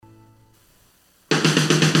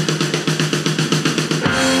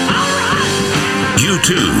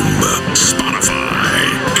YouTube, Spotify,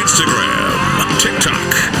 Instagram, TikTok,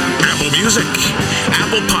 Apple Music,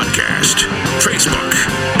 Apple Podcast, Facebook,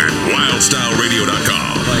 and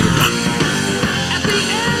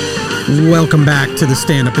WyldeStyleRadio.com. Welcome back to the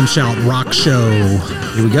Stand Up and Shout Rock Show.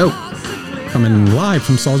 Here we go. Coming live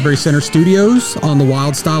from Salisbury Center Studios on the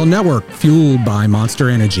Wylde Style Network, fueled by Monster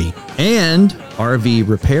Energy. And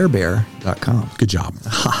RVRepairBear.com. Good job.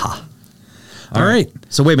 Haha. All right.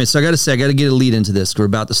 So wait a minute. So I got to get a lead into this. We're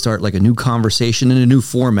about to start like a new conversation in a new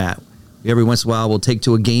format. Every once in a while, we'll take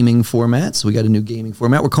to a gaming format. So we got a new gaming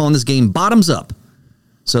format. We're calling this game Bottoms Up.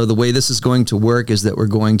 So the way this is going to work is that we're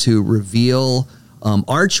going to reveal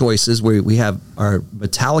our choices, where we have our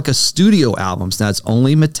Metallica studio albums. Now, it's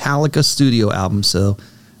only Metallica studio albums, so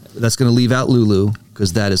that's going to leave out Lulu,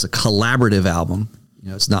 because that is a collaborative album.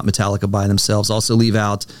 You know, it's not Metallica by themselves. Also leave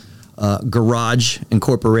out Garage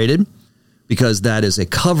Incorporated, because that is a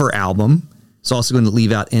cover album. It's also going to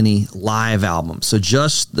leave out any live albums. So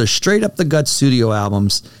just the straight up the gut studio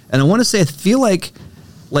albums. And I want to say, I feel like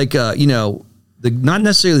you know, not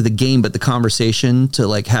necessarily the game, but the conversation to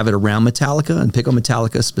like have it around Metallica and pick on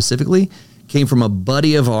Metallica specifically came from a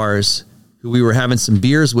buddy of ours who we were having some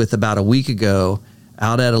beers with about a week ago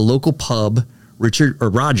out at a local pub. Roger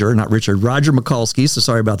Mikulski. So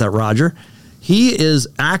sorry about that, Roger. He is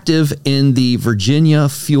active in the Virginia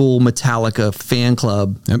Fuel Metallica fan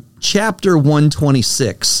club, Chapter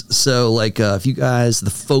 126. So like if you guys,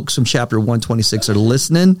 the folks from Chapter 126 are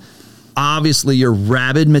listening, obviously you're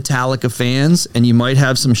rabid Metallica fans and you might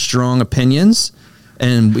have some strong opinions.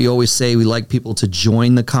 And we always say we like people to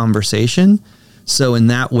join the conversation. So in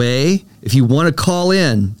that way, if you want to call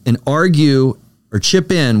in and argue or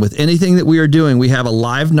chip in with anything that we are doing, we have a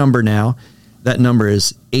live number now. That number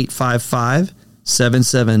is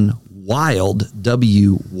 855-77-WYLDE,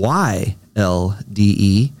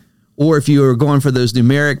 WYLDE. Or if you are going for those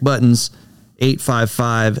numeric buttons,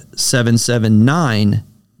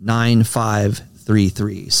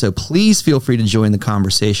 855-779-9533. So please feel free to join the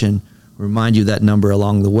conversation. Remind you that number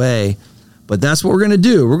along the way. But that's what we're going to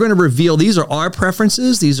do. We're going to reveal, these are our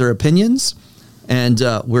preferences. These are opinions. And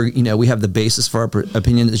we have the basis for our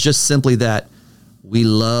opinion. It's just simply that we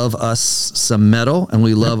love us some metal and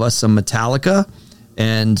we love us some Metallica.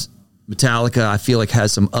 And Metallica, I feel like,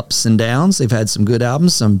 has some ups and downs. They've had some good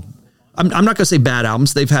albums. I'm not going to say bad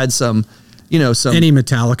albums. They've had some, some. Any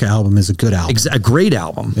Metallica album is a good album. A great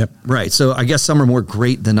album. Yep. Right. So I guess some are more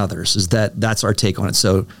great than others. That's our take on it.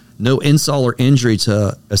 So no insult or injury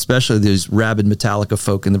to especially these rabid Metallica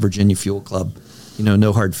folk in the Virginia Fuel Club.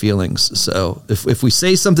 No hard feelings. So if we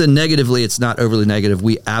say something negatively, it's not overly negative.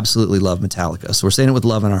 We absolutely love Metallica. So we're saying it with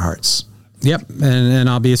love in our hearts. Yep. And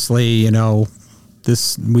obviously,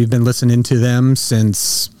 we've been listening to them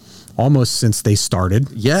since they started.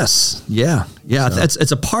 Yes. Yeah. Yeah. So.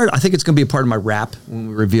 It's a part, I think it's going to be a part of my rap when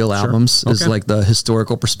we reveal albums, is like the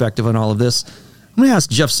historical perspective on all of this. I'm going to ask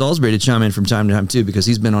Jeff Salisbury to chime in from time to time too, because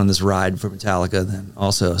he's been on this ride for Metallica then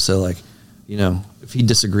also. So if he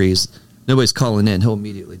disagrees, nobody's calling in, he'll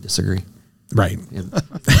immediately disagree. Right. Yeah.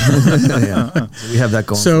 We have that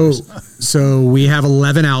going. So we have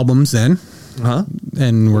 11 albums then. Uh-huh.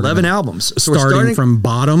 And we're 11 albums. So we're starting from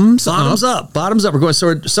bottoms up. Bottoms up. We're going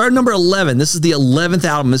to start number 11. This is the 11th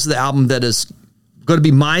album. This is the album that is going to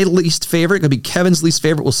be my least favorite. Going to be Kevin's least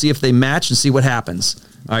favorite. We'll see if they match and see what happens.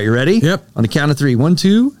 All right, you ready? Yep. On the count of 3. 1,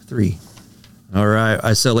 2, 3. All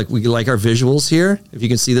right. So we like our visuals here. If you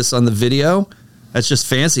can see this on the video. That's just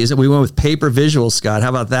fancy, isn't it? We went with paper visuals, Scott. How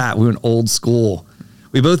about that? We went old school.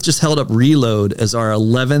 We both just held up Reload as our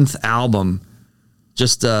 11th album.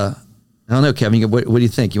 Just, I don't know, Kevin, what do you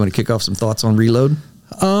think? You want to kick off some thoughts on Reload?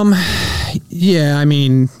 Yeah, I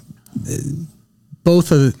mean, both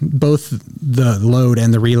the Load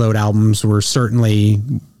and the Reload albums were certainly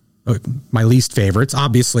my least favorites,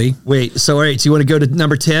 obviously. Wait, so all right, so you want to go to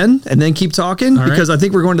number 10 and then keep talking? All because right. I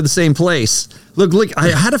think we're going to the same place. Look,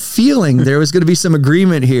 I had a feeling there was going to be some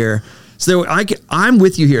agreement here. So I'm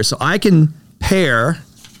with you here. So I can pair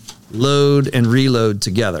Load and Reload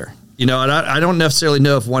together. And I don't necessarily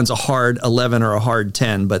know if one's a hard 11 or a hard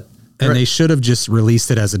 10, but... And they should have just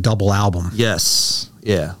released it as a double album. Yes.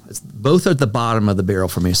 Yeah. Both are at the bottom of the barrel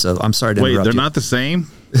for me, so I'm sorry to interrupt you. Wait, they're not the same?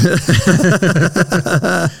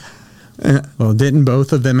 Well, didn't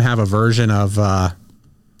both of them have a version of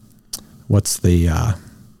what's the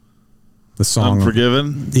song?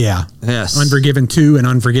 Unforgiven? Yeah. Yes. Unforgiven 2 and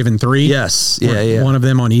Unforgiven 3. Yes. Yeah. One of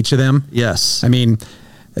them on each of them. Yes. I mean,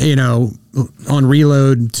 on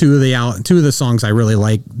Reload, two of the songs I really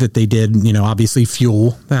like that they did, obviously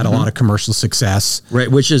Fuel, that had a lot of commercial success. Right,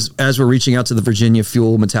 which is, as we're reaching out to the Virginia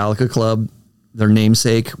Fuel Metallica Club, their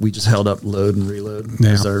namesake. We just held up load and reload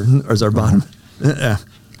Yeah. as our bottom. Yeah.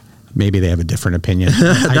 Maybe they have a different opinion.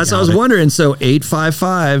 That's what I was wondering. So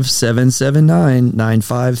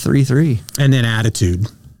 855-779-9533. And then Attitude.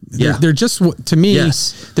 Yeah. They're just, to me,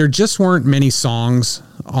 Yes. there just weren't many songs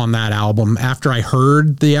on that album. After I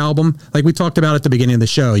heard the album, like we talked about at the beginning of the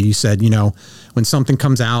show, you said, when something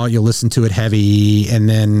comes out, you'll listen to it heavy. And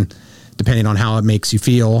then depending on how it makes you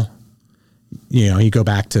feel, you go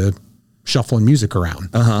back to shuffling music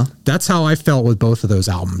around. That's how I felt with both of those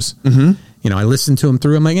albums. I listened to them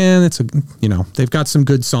through. I'm like, they've got some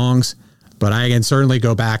good songs, but I can certainly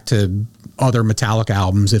go back to other Metallica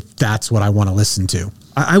albums if that's what I want to listen to.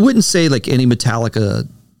 I wouldn't say like any Metallica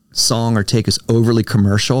song or take is overly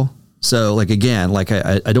commercial. So like, again, like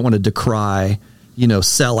I don't want to decry,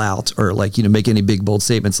 sell out or like, make any big, bold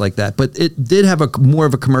statements like that. But it did have more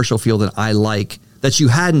of a commercial feel than I like that you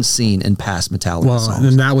hadn't seen in past Metallica songs.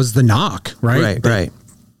 And that was the knock, right? Right.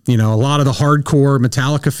 A lot of the hardcore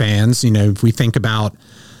Metallica fans, if we think about,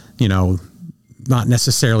 not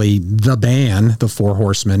necessarily the band, the Four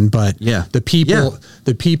Horsemen, but the people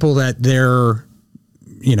that they're,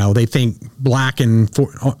 they think the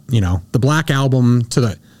Black Album to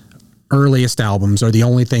the earliest albums are the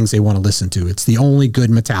only things they want to listen to. It's the only good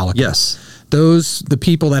Metallica. Yes. The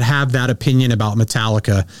people that have that opinion about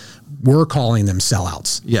Metallica, we're calling them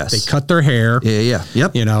sellouts. Yes. They cut their hair. Yeah.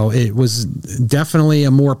 Yep. It was definitely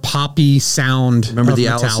a more poppy sound. Remember the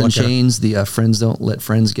Metallica. Alice in Chains, the friends don't let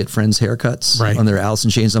friends get friends haircuts on their Alice in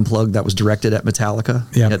Chains Unplugged that was directed at Metallica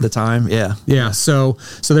at the time. Yeah. Yeah. So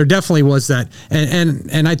there definitely was that.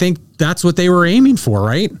 And I think that's what they were aiming for.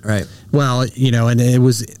 Right. Right. Well, and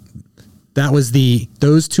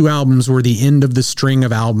those two albums were the end of the string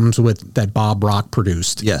of albums that Bob Rock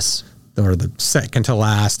produced. Yes. Or the second to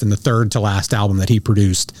last and the third to last album that he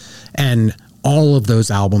produced. And all of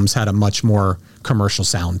those albums had a much more commercial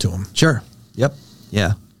sound to them. Sure. Yep.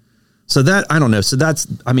 Yeah. So that, I don't know. So that's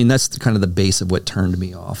kind of the base of what turned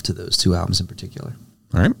me off to those two albums in particular.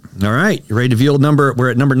 All right. All right. You ready to view number?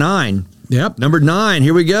 We're at number 9. Yep. Number 9.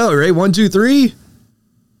 Here we go. Ready? 1, 2, 3.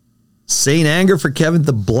 Saint Anger for Kevin,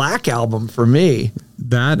 the Black Album for me.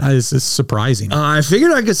 That is surprising. I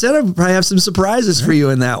figured, like I said, I'd probably have some surprises for you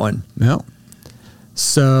in that one. No.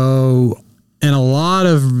 So, and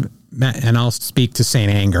I'll speak to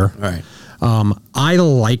Saint Anger. All right. I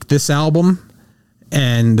like this album.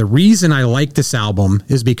 And the reason I like this album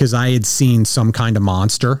is because I had seen Some Kind of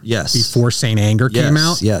Monster before Saint Anger came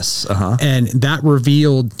out. Yes. And that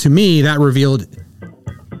revealed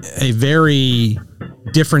a very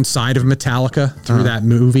different side of Metallica through that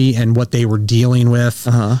movie and what they were dealing with.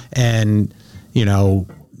 And,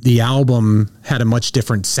 the album had a much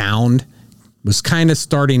different sound, was kind of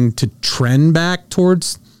starting to trend back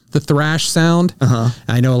towards the thrash sound.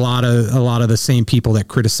 I know a lot of the same people that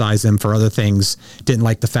criticize them for other things didn't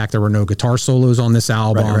like the fact there were no guitar solos on this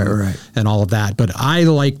album and all of that. But I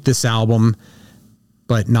like this album,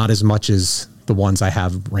 but not as much as the ones I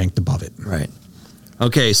have ranked above it. Right.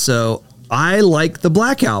 Okay. So I like the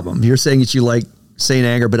Black Album. You're saying that you like Saint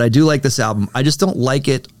Anger, but I do like this album. I just don't like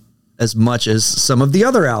it as much as some of the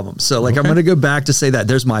other albums. So I'm going to go back to say that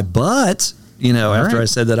there's my but, after I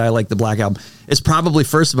said that I like the Black Album. It's probably,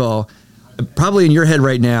 first of all, probably in your head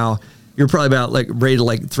right now, you're probably about like ready to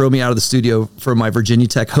like throw me out of the studio for my Virginia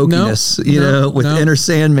Tech hokiness, with Enter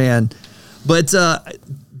Sandman. But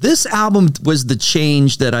this album was the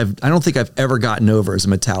change that I don't think I've ever gotten over as a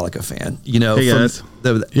Metallica fan. Hey guys.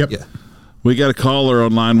 Yeah. We got a caller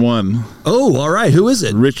on line 1. Oh, all right. Who is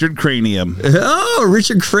it? Richard Cranium. Oh,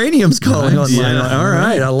 Richard Cranium's calling on line 1. All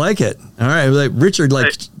right. I like it. All right. Like Richard,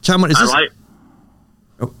 chime on. Is this?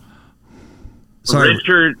 Sorry.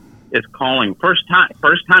 Richard is calling. First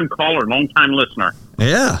time caller, long time listener.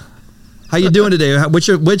 Yeah. How you doing today? What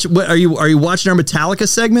are you watching our Metallica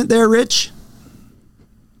segment there, Rich?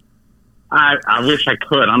 I wish I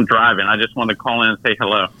could. I'm driving. I just wanted to call in and say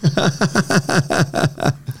hello.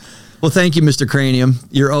 Well, thank you, Mr. Cranium.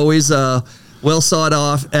 You're always well sought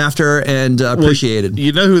off after and appreciated.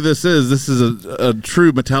 You know who this is? This is a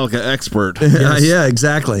true Metallica expert. Yeah,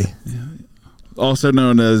 exactly. Also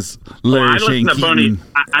known as Larry Shane Keaton.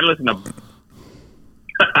 I listen to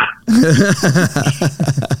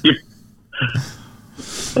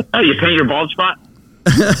you paint your bald spot?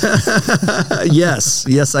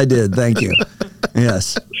 Yes, I did. Thank you.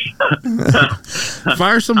 Yes.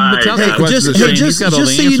 Fire some Metallica questions. Just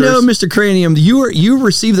so you know, Mr. Cranium, you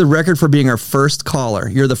received the record for being our first caller.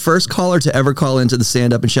 You're the first caller to ever call into the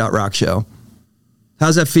Stand Up and Shout Rock Show.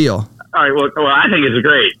 How's that feel? All right. Well, I think it's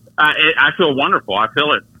great. I feel wonderful. I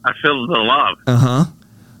feel it. I feel the love.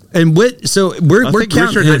 And what? So we're think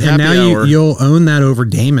counting. Richard had And now happy hour. you'll own that over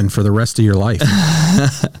Damon for the rest of your life.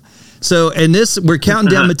 So, and this, we're counting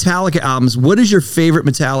down Metallica albums. What is your favorite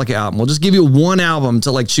Metallica album? We'll just give you one album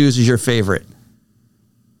to like choose as your favorite.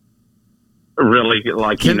 Really,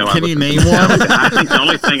 like Can I you look name at one? Metallica. I think the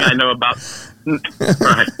only thing I know about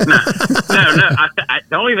right, no.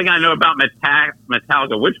 The only thing I know about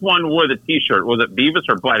Metallica. Which one wore the T-shirt? Was it Beavis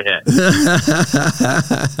or Butthead?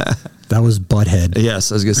 That was Butthead.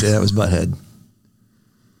 Yes, I was gonna say that was Butthead.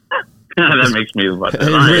 That makes me the Butthead.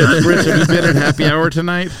 Hey, All right. Rich, have you been at happy hour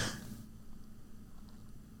tonight?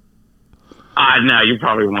 No, you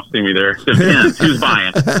probably won't see me there. Depends who's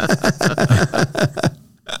buying.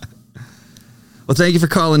 Well, thank you for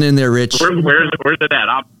calling in there, Rich. Where's it at?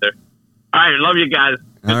 Up there. All right, love you guys.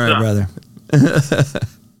 Good All right, stuff. brother.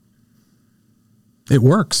 It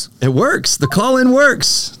works. It works. The call-in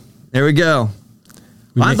works. There we go.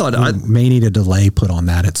 We I may need a delay put on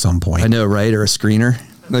that at some point. I know, right? Or a screener.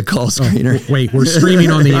 The call screener. Wait, we're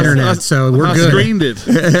streaming on the internet, so we're I good. screened it.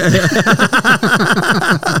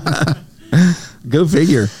 Go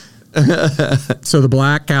figure. So the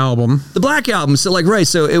Black Album. The Black Album. So like, right.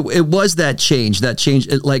 So it was that change. I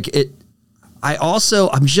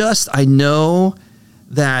know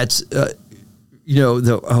that,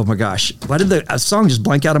 oh my gosh, why did a song just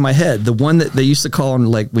blank out of my head? The one that they used to call on,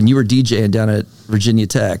 like when you were DJing down at Virginia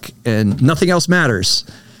Tech and Nothing Else Matters.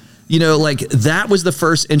 Like that was the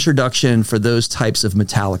first introduction for those types of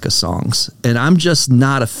Metallica songs. And I'm just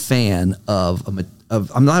not a fan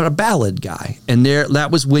I'm not a ballad guy. And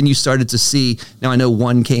that was when you started to see, now I know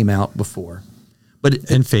one came out before,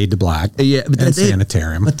 And Fade to Black. Yeah. And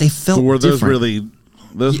Sanitarium. But they felt But were those different.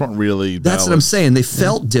 those weren't really That's what I'm saying. They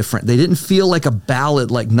felt different. They didn't feel like a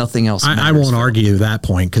ballad like Nothing Else Matters. I won't argue that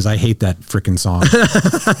point because I hate that freaking song.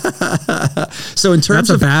 So in terms That's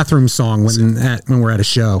a of bathroom song when we're at a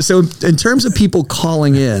show. So in terms of people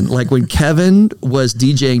calling in, like when Kevin was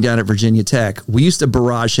DJing down at Virginia Tech, we used to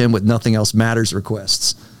barrage him with Nothing Else Matters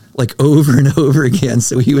requests, like over and over again.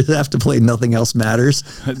 So he would have to play Nothing Else Matters.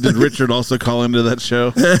 Did Richard also call into that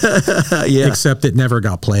show? Yeah. Except it never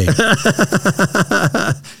got played.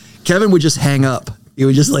 Kevin would just hang up. He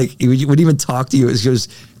would just he wouldn't even talk to you. It was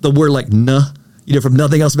just the word like "nah," from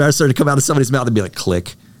Nothing Else Matters started to come out of somebody's mouth and be like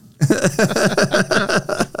click.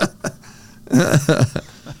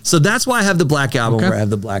 So that's why I have the Black Album where I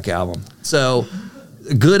have the Black Album. So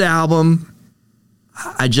good album.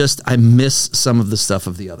 I miss some of the stuff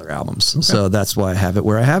of the other albums. Okay. So that's why I have it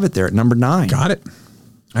where I have it there at number 9. Got it. All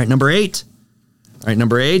right, number 8.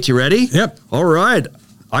 You ready? Yep. All right.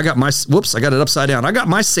 I got it upside down. I got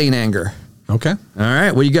my Saint Anger. Okay. All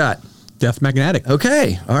right, what you got? Death Magnetic.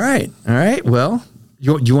 Okay. All right. Well,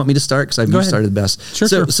 you want me to start? Because I've started the best.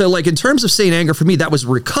 Sure. So like in terms of Saint Anger, for me, that was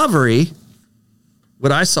recovery.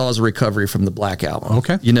 What I saw is a recovery from the Black Album.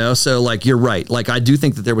 Okay. So like you're right. Like I do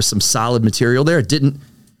think that there was some solid material there. It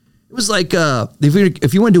was like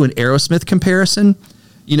if you want to do an Aerosmith comparison,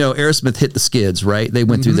 Aerosmith hit the skids, right? They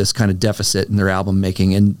went through this kind of deficit in their album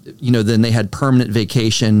making. And, then they had Permanent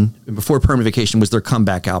Vacation. Before Permanent Vacation was their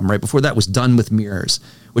comeback album, right? Before that was Done with Mirrors,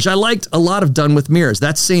 which I liked a lot of Done with Mirrors.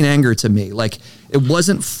 That's Saint Anger to me. Like it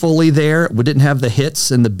wasn't fully there. We didn't have the hits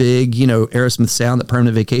and the big, Aerosmith sound that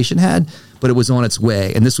Permanent Vacation had, but it was on its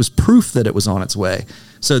way. And this was proof that it was on its way.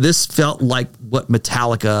 So this felt like what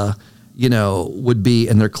Metallica would be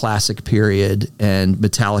in their classic period, and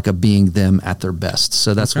Metallica being them at their best.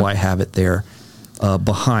 So that's why I have it there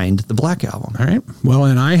behind the Black Album. All right. Well,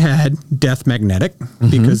 and I had Death Magnetic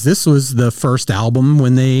because this was the first album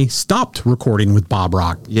when they stopped recording with Bob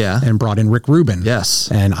Rock. Yeah. And brought in Rick Rubin.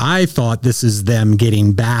 Yes. And I thought this is them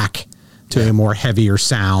getting back to a more heavier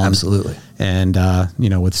sound. Absolutely. And,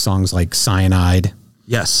 with songs like Cyanide.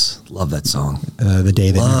 Yes. Love that song. The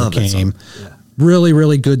Day That Love Never that Came. song. Yeah. Really,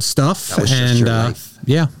 really good stuff. That was just your life.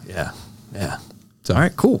 Yeah. Yeah. Yeah. So, all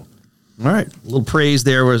right, cool. All right. A little praise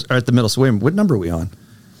there was at the middle. So, wait, what number are we on?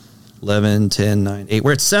 11, 10, 9, 8.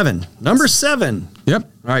 We're at 7. Number 7. Yep. All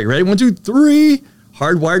right, ready? 1, 2, 3.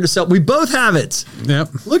 Hardwired to Self. We both have it.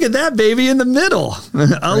 Yep. Look at that, baby, in the middle.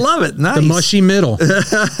 I love it. Nice. The mushy middle.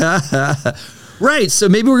 Right. So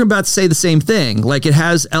maybe we're about to say the same thing. Like it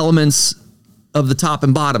has elements of the top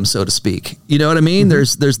and bottom, so to speak. You know what I mean?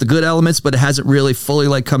 There's the good elements, but it hasn't really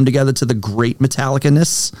fully come together to the great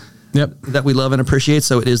Metallica-ness that we love and appreciate.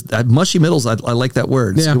 So it is mushy middles. I like that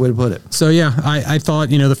word. It's a good way to put it. So yeah, I thought,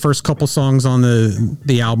 the first couple songs on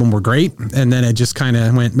the album were great, and then it just kind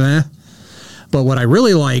of went meh. But what I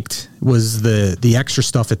really liked was the extra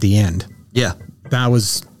stuff at the end. Yeah. That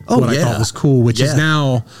was what I thought was cool, which is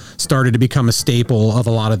now started to become a staple of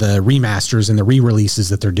a lot of the remasters and the re-releases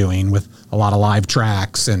that they're doing with a lot of live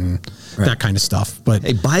tracks and that kind of stuff. But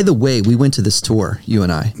hey, by the way, we went to this tour, you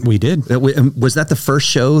and I. We did. Was that the first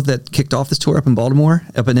show that kicked off this tour up in Baltimore,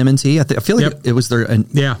 up in M&T? I feel like it was their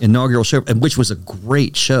inaugural show, which was a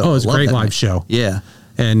great show. Oh, it was a great live show. Yeah.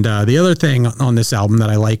 And the other thing on this album that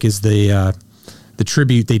I like is the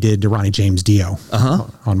tribute they did to Ronnie James Dio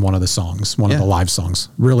on one of the songs, one of the live songs.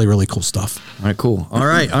 Really, really cool stuff. All right, cool. All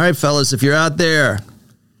right, fellas, if you're out there,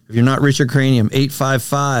 if you're not Richard Cranium,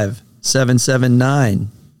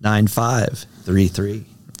 855-779-9533.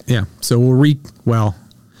 Yeah, so we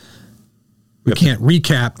can't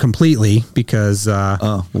recap completely because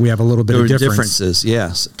we have a little bit of differences.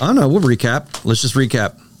 Yes. Oh, no, we'll recap. Let's just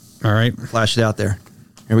recap. All right. Flash it out there.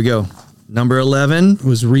 Here we go. Number 11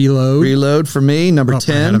 was Reload. Reload for me. Number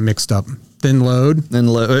 10. I had them mixed up. Then Load.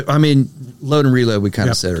 I mean, Load and Reload, we kind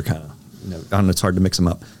of said are kind of, I don't know, it's hard to mix them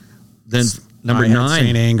up. Then number 9.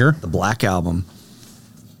 Saint Anger. The Black Album.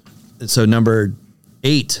 So number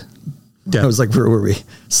 8. I was like, where were we?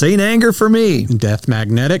 Saint Anger for me. Death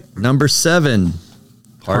Magnetic. Number 7.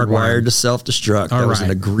 Hardwired to Self-Destruct. That was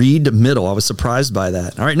an agreed middle. I was surprised by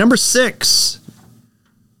that. All right, number 6.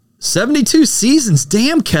 72 Seasons.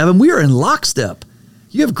 Damn, Kevin, we are in lockstep.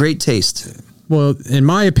 You have great taste. Well, in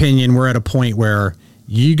my opinion, we're at a point where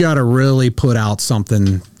you got to really put out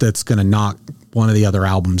something that's going to knock one of the other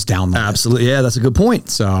albums down the list. Absolutely. Yeah, that's a good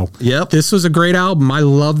point. So, this was a great album. I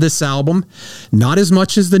love this album. Not as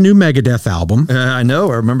much as the new Megadeth album. I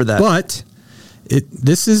know. I remember that. But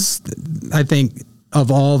this is, I think, of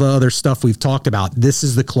all the other stuff we've talked about, this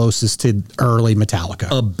is the closest to early Metallica.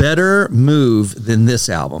 A better move than this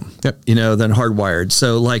album, than Hardwired.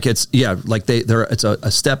 So like it's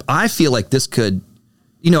a step. I feel like this could,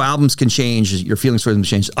 albums can change, your feelings for them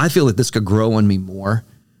change. I feel like this could grow on me more.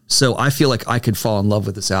 So I feel like I could fall in love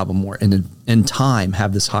with this album more and in time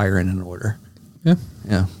have this higher in an order. Yeah.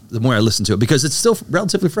 Yeah. The more I listen to it, because it's still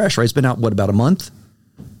relatively fresh, right? It's been out, about a month?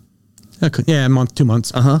 Yeah, a month, 2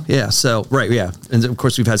 months. Yeah. So, yeah. And of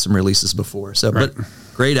course, we've had some releases before. So, but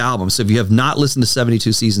great album. So, if you have not listened to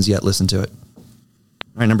 72 Seasons yet, listen to it. All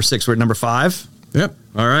right, number 6. We're at number 5. Yep.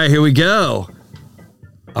 All right, here we go.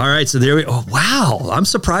 All right, so there we go. Oh, wow. I'm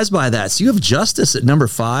surprised by that. So, you have Justice at number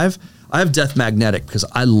 5. I have Death Magnetic because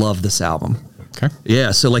I love this album. Okay.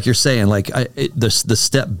 Yeah. So, like you're saying, the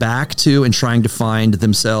step back to and trying to find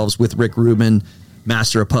themselves with Rick Rubin,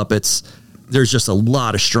 Master of Puppets. There's just a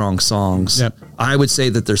lot of strong songs. Yep. I would say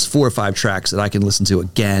that there's 4 or 5 tracks that I can listen to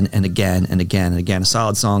again and again and again and again.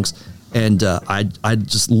 Solid songs. And I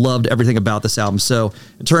just loved everything about this album. So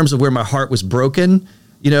in terms of where my heart was broken,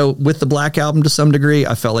 with the Black Album to some degree,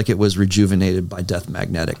 I felt like it was rejuvenated by Death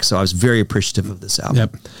Magnetic. So I was very appreciative of this album.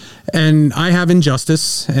 Yep. And I have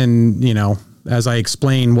Injustice. And, as I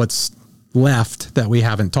explain what's left that we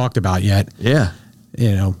haven't talked about yet. Yeah.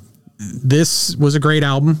 This was a great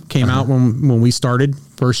album. Came out when we started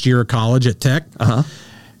first year of college at Tech.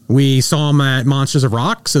 We saw them at Monsters of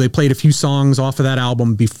Rock, so they played a few songs off of that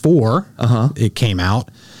album before it came out.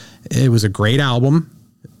 It was a great album.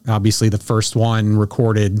 Obviously, the first one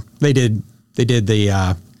recorded. They did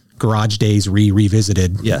the Garage Days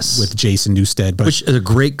revisited. Yes, with Jason Newsted, which is a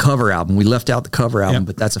great cover album. We left out the cover album,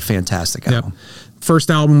 but that's a fantastic album. First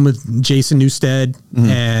album with Jason Newsted,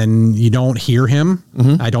 and you don't hear him.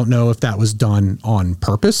 I don't know if that was done on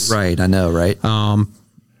purpose. Right, I know, right?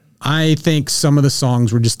 I think some of the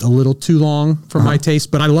songs were just a little too long for my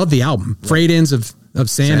taste, but I love the album. Frayed Ends of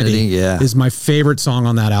Sanity is my favorite song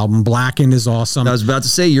on that album. Blackened is awesome. I was about to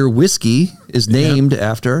say your whiskey is named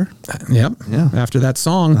after. After that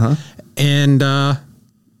song. And, I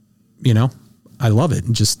love it.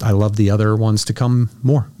 I love the other ones to come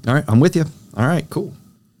more. All right, I'm with you. All right, cool.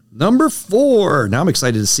 Number 4. Now I'm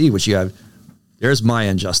excited to see what you have. There's my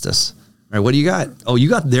Injustice. All right, what do you got? Oh,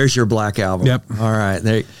 there's your Black Album. Yep. All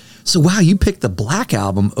right. So, wow, you picked the Black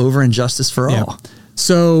Album over Injustice for All.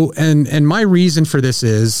 So, and my reason for this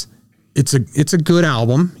is it's a good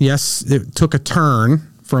album. Yes, it took a turn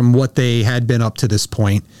from what they had been up to this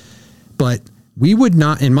point, but we would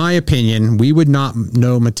not, in my opinion, we would not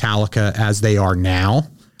know Metallica as they are now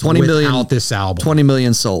 20 million without this album. 20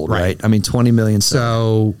 million sold, right? I mean, 20 million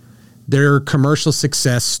sold. So their commercial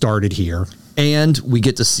success started here. And we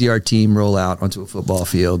get to see our team roll out onto a football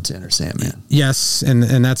field to enter Sandman. Yes, and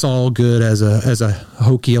that's all good as a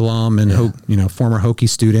Hokie alum and former Hokie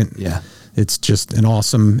student. Yeah, it's just an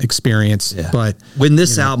awesome experience. Yeah. But when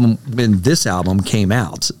this album came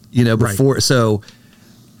out, before, so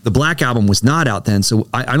the Black Album was not out then, so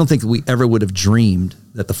I don't think we ever would have dreamed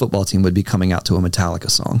that the football team would be coming out to a Metallica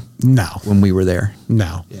song. No. When we were there.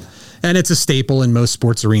 No. Yeah. And it's a staple in most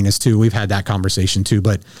sports arenas too. We've had that conversation too,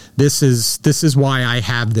 but this is why I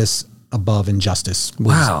have this above Injustice.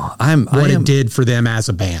 Wow. It did for them as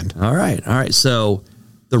a band. All right. So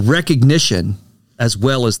the recognition as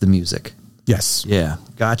well as the music. Yes. Yeah.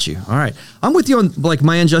 Got you. All right. I'm with you on like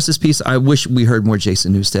my Injustice piece. I wish we heard more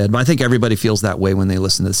Jason Newsted, but I think everybody feels that way when they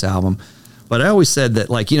listen to this album. But I always said that,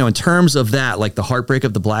 like, in terms of that, like the heartbreak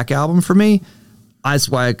of the Black Album for me, that's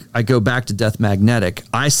why I go back to Death Magnetic.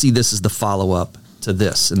 I see this as the follow-up to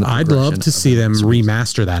this. I'd love to see them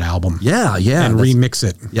remaster that album. Yeah. And remix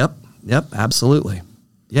it. Yep. Absolutely.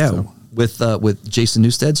 Yeah. So. With Jason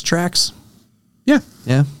Newsted's tracks. Yeah.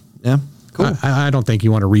 Cool. I don't think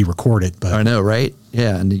you want to re-record it, but I know, right?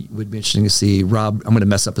 Yeah, and it would be interesting to see Rob. I'm going to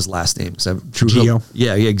mess up his last name. Gio.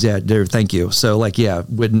 Yeah, exactly. Thank you. So,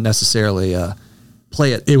 wouldn't necessarily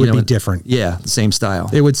play it. It would be different. Yeah, the same style.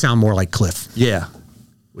 It would sound more like Cliff. Yeah,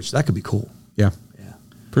 which that could be cool. Yeah,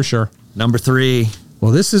 for sure. Number 3.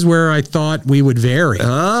 Well, this is where I thought we would vary.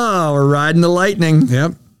 Oh, we're riding the lightning.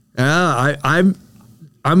 Yep. I'm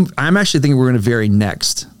actually thinking we're going to vary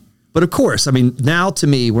next. But of course, I mean, now to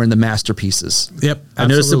me, we're in the masterpieces. Yep. Absolutely. I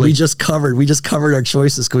noticed that we just covered our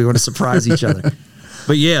choices because we want to surprise each other.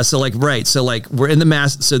 But yeah, so we're in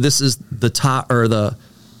the so this is the top, or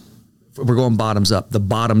we're going bottoms up, the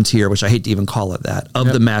bottom tier, which I hate to even call it that,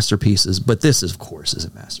 of the masterpieces. But this is, of course, is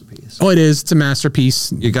a masterpiece. Oh, it is. It's a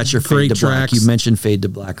masterpiece. You got your Fade to Black. You mentioned Fade to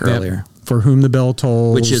Black earlier. For Whom the Bell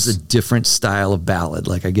Tolls. Which is a different style of ballad.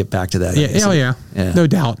 Like, I get back to that. Yeah. No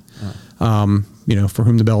doubt. For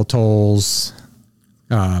Whom the Bell Tolls,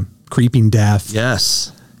 Creeping Death.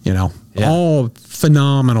 Yes. All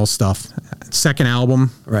phenomenal stuff. Second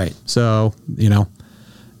album. Right. So,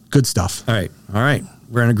 good stuff. All right.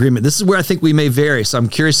 We're in agreement. This is where I think we may vary. So I'm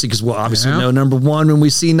curious because we'll obviously know number 1 when we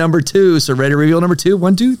see number 2. So ready to reveal number 2?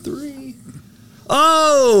 1, 2, 3.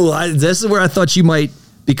 Oh, this is where I thought you might,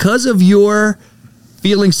 because of your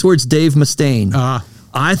feelings towards Dave Mustaine,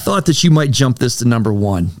 I thought that you might jump this to number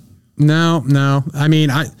 1. No. I mean,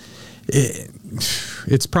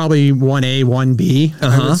 it's probably 1A, 1B,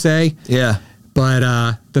 I would say. Yeah.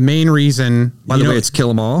 But the main reason... By the way, it's Kill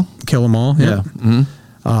 'Em All. Kill 'Em All, yeah. Mm-hmm.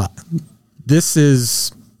 This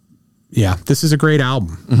is a great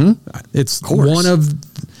album. Mm-hmm. It's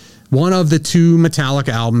one of the 2 Metallica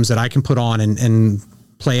albums that I can put on and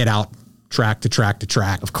play it out track to track to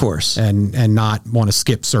track. Of course. And not want to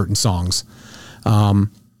skip certain songs.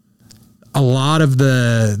 A lot of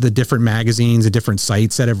the different magazines and different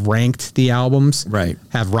sites that have ranked the albums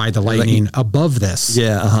have Ride the Lightning above this.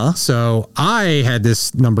 Yeah. So I had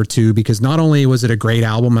this number 2 because not only was it a great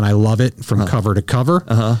album and I love it from cover to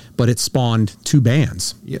cover, but it spawned 2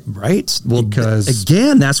 bands. Yeah, right. Well, because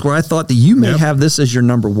again, that's where I thought that you may have this as your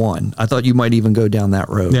number 1. I thought you might even go down that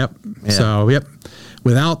road. Yep. Yeah. So,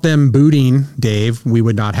 without them booting Dave, we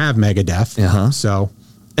would not have Megadeth. So,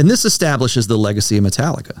 and this establishes the legacy of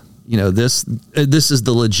Metallica. This is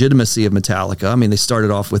the legitimacy of Metallica. I mean, they started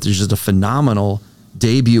off with just a phenomenal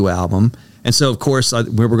debut album. And so, of course,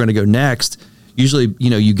 where we're going to go next, usually,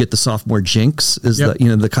 you get the sophomore jinx is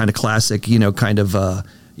the kind of classic,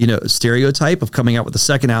 stereotype of coming out with the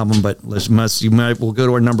second album. But we'll go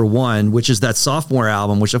to our number 1, which is that sophomore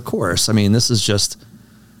album, which, of course, I mean, this is just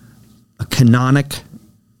a canonic,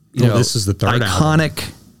 this is the third iconic.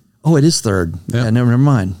 album. Oh, it is third. Yep. Yeah, never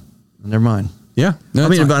mind. Yeah. No,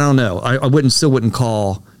 I don't know. I wouldn't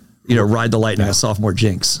call, Ride the Lightning a sophomore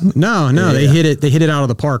jinx. No, they hit it out of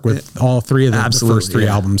the park with all 3 of the first 3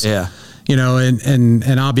 albums. Yeah.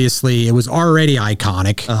 And obviously it was already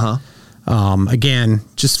iconic. Again,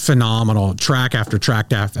 just phenomenal track after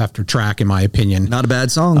track after track, in my opinion. Not a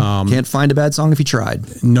bad song. Can't find a bad song if you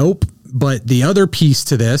tried. Nope. But the other piece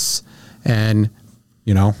to this, and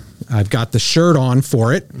I've got the shirt on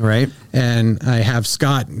for it. Right. And I have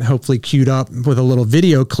Scott hopefully queued up with a little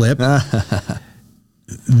video clip.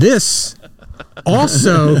 This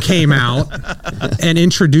also came out and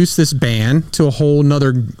introduced this band to a whole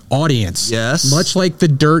nother audience. Yes. Much like The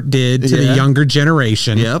Dirt did to the younger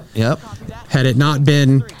generation. Yep. Had it not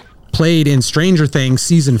been played in Stranger Things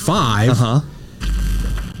season 5,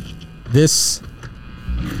 this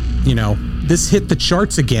hit the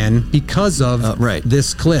charts again because of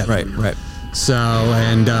this clip. Right. So,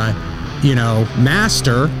 and,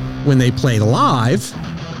 Master, when they play live,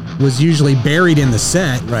 was usually buried in the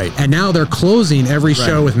set. Right. And now they're closing every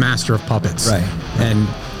show with Master of Puppets. Right. And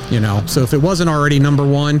So if it wasn't already number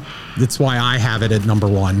one, that's why I have it at number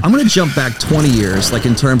one. I'm going to jump back 20 years, like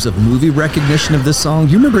in terms of movie recognition of this song.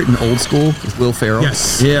 You remember it in Old School with Will Ferrell?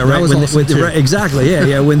 Yes. Yeah, right. That was awesome too. Right, exactly.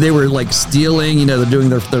 Yeah. When they were like stealing, they're doing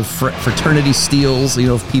their fraternity steals,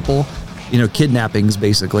 of people, kidnappings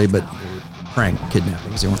basically, but prank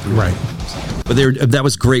kidnappings. They weren't real. Right. But that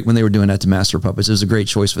was great when they were doing that to Master Puppets. It was a great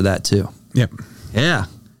choice for that too. Yep. Yeah.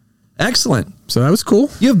 Excellent. So that was cool.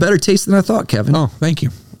 You have better taste than I thought, Kevin. Oh, thank you.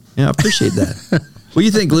 Yeah, I appreciate that. What do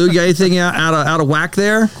you think, Lou? You got anything out of whack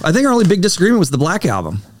there? I think our only big disagreement was the Black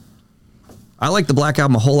Album. I like the Black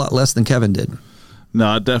Album a whole lot less than Kevin did. No,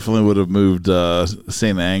 I definitely would have moved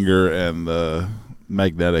Saint Anger and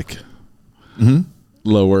Magnetic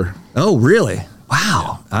lower. Oh, really?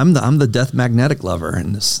 Wow. I'm the Death Magnetic lover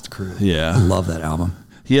in this crew. Yeah. I love that album.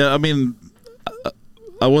 Yeah, I mean,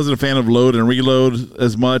 I wasn't a fan of Load and Reload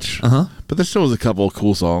as much, but there still was a couple of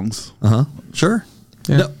cool songs. Sure.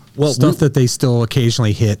 Yeah. No, well, stuff that they still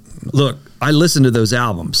occasionally hit. Look, I listened to those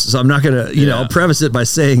albums, so I'm not going to, I'll preface it by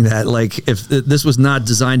saying that, like, if this was not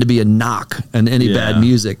designed to be a knock on any bad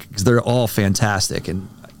music, because they're all fantastic, and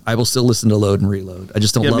I will still listen to Load and Reload. I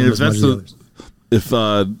just don't love them as much as the others. If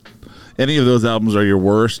any of those albums are your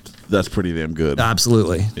worst, that's pretty damn good.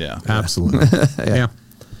 Absolutely. Yeah. Absolutely. Yeah.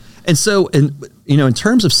 And so, in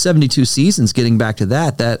terms of 72 seasons, getting back to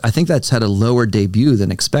that I think that's had a lower debut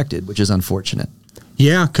than expected, which is unfortunate.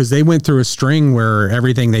 Yeah, because they went through a string where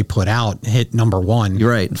everything they put out hit number one. You're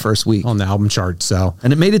right, first week on the album chart. So,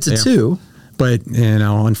 and it made it to 2. But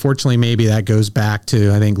unfortunately, maybe that goes back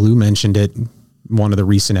to, I think Lou mentioned it, one of the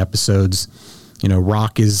recent episodes.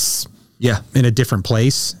 Rock is in a different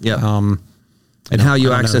place. Yeah. And how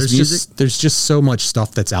you access music? There's just so much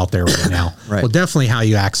stuff that's out there right now. Right. Well, definitely how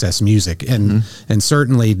you access music. And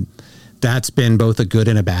certainly that's been both a good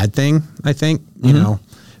and a bad thing, I think.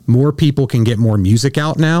 More people can get more music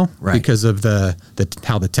out now because of the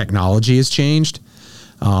how the technology has changed.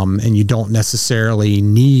 And you don't necessarily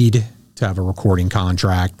need to have a recording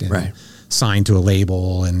contract and sign to a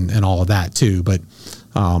label and all of that too. But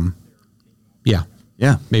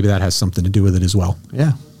maybe that has something to do with it as well.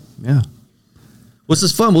 Yeah. Well, this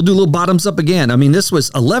is fun. We'll do a little bottoms up again. I mean, this was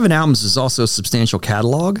 11 albums is also a substantial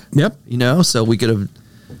catalog. Yep. So we could have,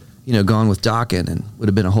 gone with Dokken and would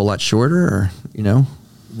have been a whole lot shorter, or,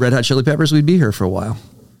 Red Hot Chili Peppers, we'd be here for a while.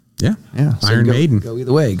 Yeah. So Iron Maiden. Go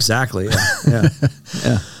either way. Exactly. Yeah.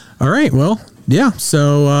 All right. Well, yeah.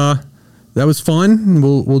 So that was fun.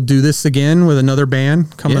 We'll do this again with another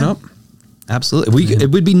band coming up. Absolutely. It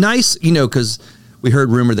would be nice, because we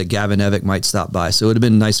heard rumor that Gavin Evick might stop by. So it would have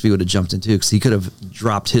been nice if he would have jumped in too, because he could have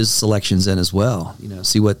dropped his selections in as well.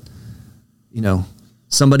 See what,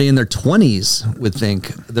 somebody in their 20s would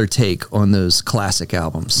think their take on those classic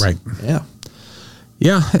albums. Right. Yeah.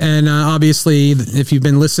 Yeah, and obviously, if you've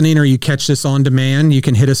been listening or you catch this on demand, you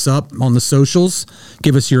can hit us up on the socials.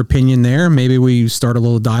 Give us your opinion there. Maybe we start a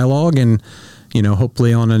little dialogue, and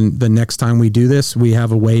hopefully on the next time we do this, we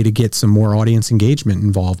have a way to get some more audience engagement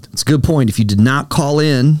involved. It's a good point. If you did not call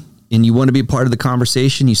in and you want to be part of the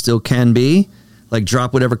conversation, you still can be. Like,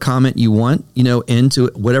 drop whatever comment you want, into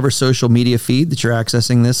whatever social media feed that you're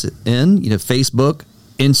accessing this in. Facebook,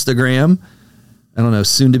 Instagram. I don't know,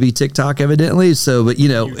 soon to be TikTok, evidently. So, but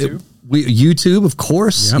YouTube, YouTube, of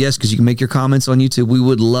course. Yep. Yes, because you can make your comments on YouTube. We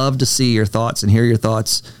would love to see your thoughts and hear your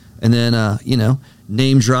thoughts, and then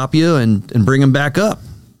name drop you and bring them back up.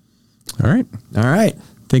 All right. I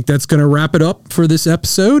think that's going to wrap it up for this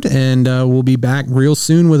episode, and we'll be back real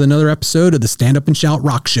soon with another episode of the Stand Up and Shout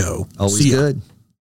Rock Show. Always See ya. good.